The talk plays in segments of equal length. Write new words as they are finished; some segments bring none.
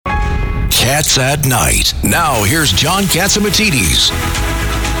Cats at Night. Now, here's John Catsimatidis.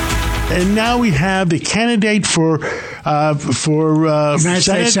 And now we have the candidate for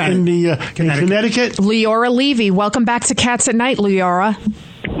Senate in Connecticut. Leora Levy. Welcome back to Cats at Night, Leora.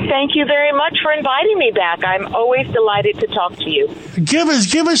 Thank you very much for inviting me back. I'm always delighted to talk to you. Give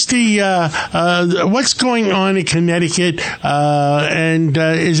us the what's going on in Connecticut, and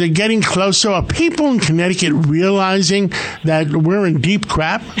is it getting closer? Are people in Connecticut realizing that we're in deep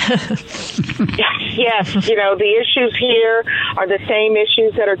crap? Yes, the issues here are the same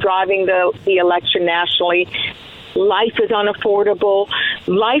issues that are driving the election nationally. Life is unaffordable.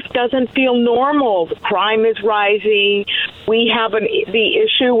 Life doesn't feel normal. Crime is rising. We have the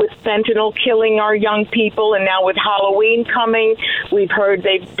issue with fentanyl killing our young people, and now with Halloween coming, we've heard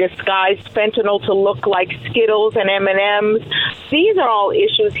they've disguised fentanyl to look like Skittles and M&Ms. These are all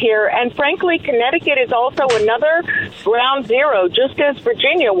issues here, and frankly, Connecticut is also another ground zero, just as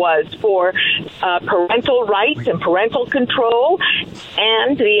Virginia was, for parental rights and parental control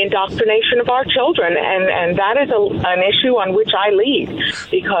and the indoctrination of our children, and that is an issue on which I lead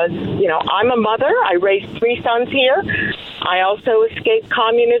because, I'm a mother. I raised 3 sons here. I also escaped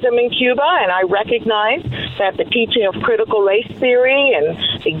communism in Cuba, and I recognize that the teaching of critical race theory and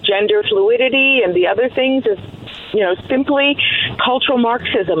the gender fluidity and the other things is, simply cultural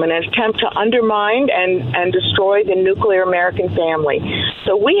Marxism, an attempt to undermine and destroy the nuclear American family.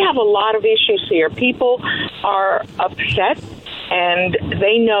 So we have a lot of issues here. People are upset, and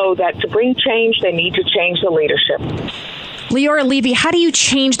they know that to bring change, they need to change the leadership. Leora Levy, how do you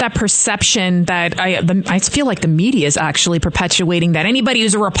change that perception that I feel like the media is actually perpetuating, that anybody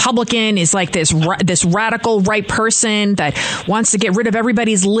who's a Republican is like this radical right person that wants to get rid of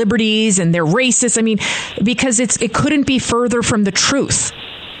everybody's liberties and they're racist? I mean, because it couldn't be further from the truth.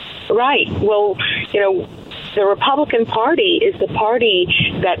 Right. Well, the Republican Party is the party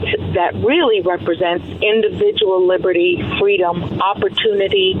that really represents individual liberty, freedom,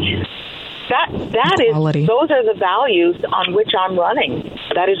 opportunity. Those are the values on which I'm running.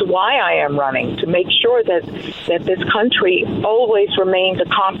 That is why I am running, to make sure that this country always remains a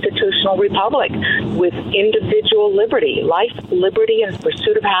constitutional republic with individual liberty, life, liberty, and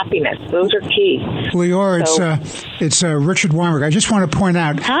pursuit of happiness. Those are key. Leora, it's Richard Weinberg. I just want to point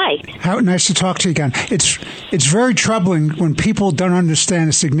out. Hi. How nice to talk to you again. It's very troubling when people don't understand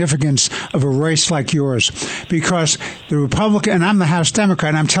the significance of a race like yours, because the Republican, and I'm the House Democrat,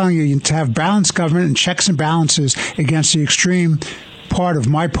 and I'm telling you, to have balanced government and checks and balances against the extreme part of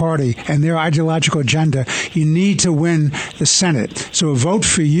my party and their ideological agenda, you need to win the Senate. So a vote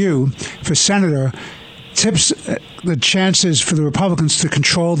for you, for Senator, tips the chances for the Republicans to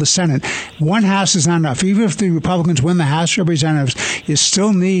control the Senate. One House is not enough. Even if the Republicans win the House of Representatives, you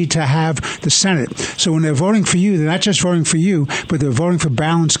still need to have the Senate. So when they're voting for you, they're not just voting for you, but they're voting for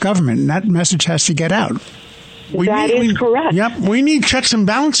balanced government, and that message has to get out. That is correct. Yep, we need checks and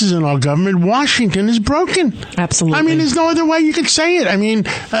balances in our government. Washington is broken. Absolutely. I mean, there's no other way you could say it. I mean,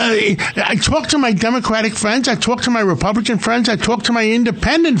 I talk to my Democratic friends. I talk to my Republican friends. I talk to my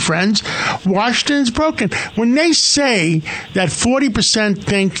independent friends. Washington's broken. When they say that 40%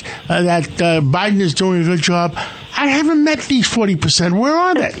 think that Biden is doing a good job, I haven't met these 40%. Where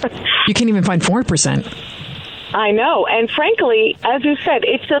are they? You can't even find 4%. I know. And frankly, as you said,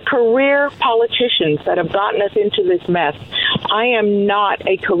 it's the career politicians that have gotten us into this mess. I am not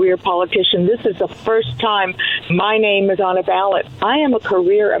a career politician. This is the first time my name is on a ballot. I am a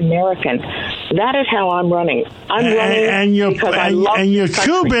career American. That is how I'm running. I'm running because I love and you're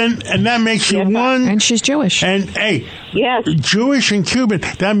Cuban, and that makes you one. And she's Jewish. And hey, yes, Jewish and Cuban,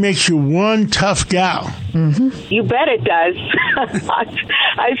 that makes you one tough gal. Mm-hmm. You bet it does.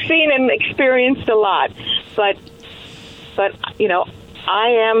 I've seen and experienced a lot, but I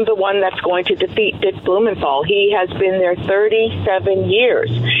am the one that's going to defeat Dick Blumenthal. He has been there 37 years.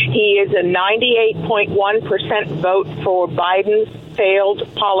 He is a 98.1% vote for Biden's failed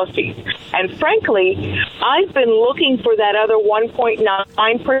policies. And frankly, I've been looking for that other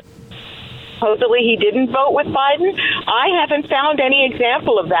 1.9%. Supposedly he didn't vote with Biden. I haven't found any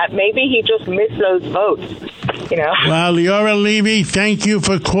example of that. Maybe he just missed those votes. Well, Leora Levy, thank you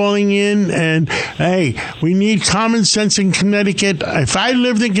for calling in. And, hey, we need common sense in Connecticut. If I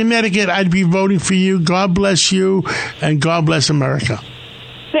lived in Connecticut, I'd be voting for you. God bless you, and God bless America.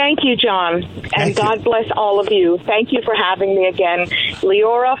 Thank you, John. And God bless all of you. Thank you for having me again.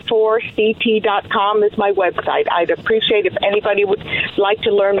 Leora4ct.com is my website. I'd appreciate if anybody would like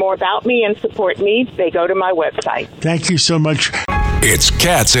to learn more about me and support me. They go to my website. Thank you so much. It's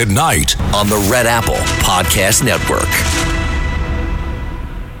Cats at Night on the Red Apple Podcast Network.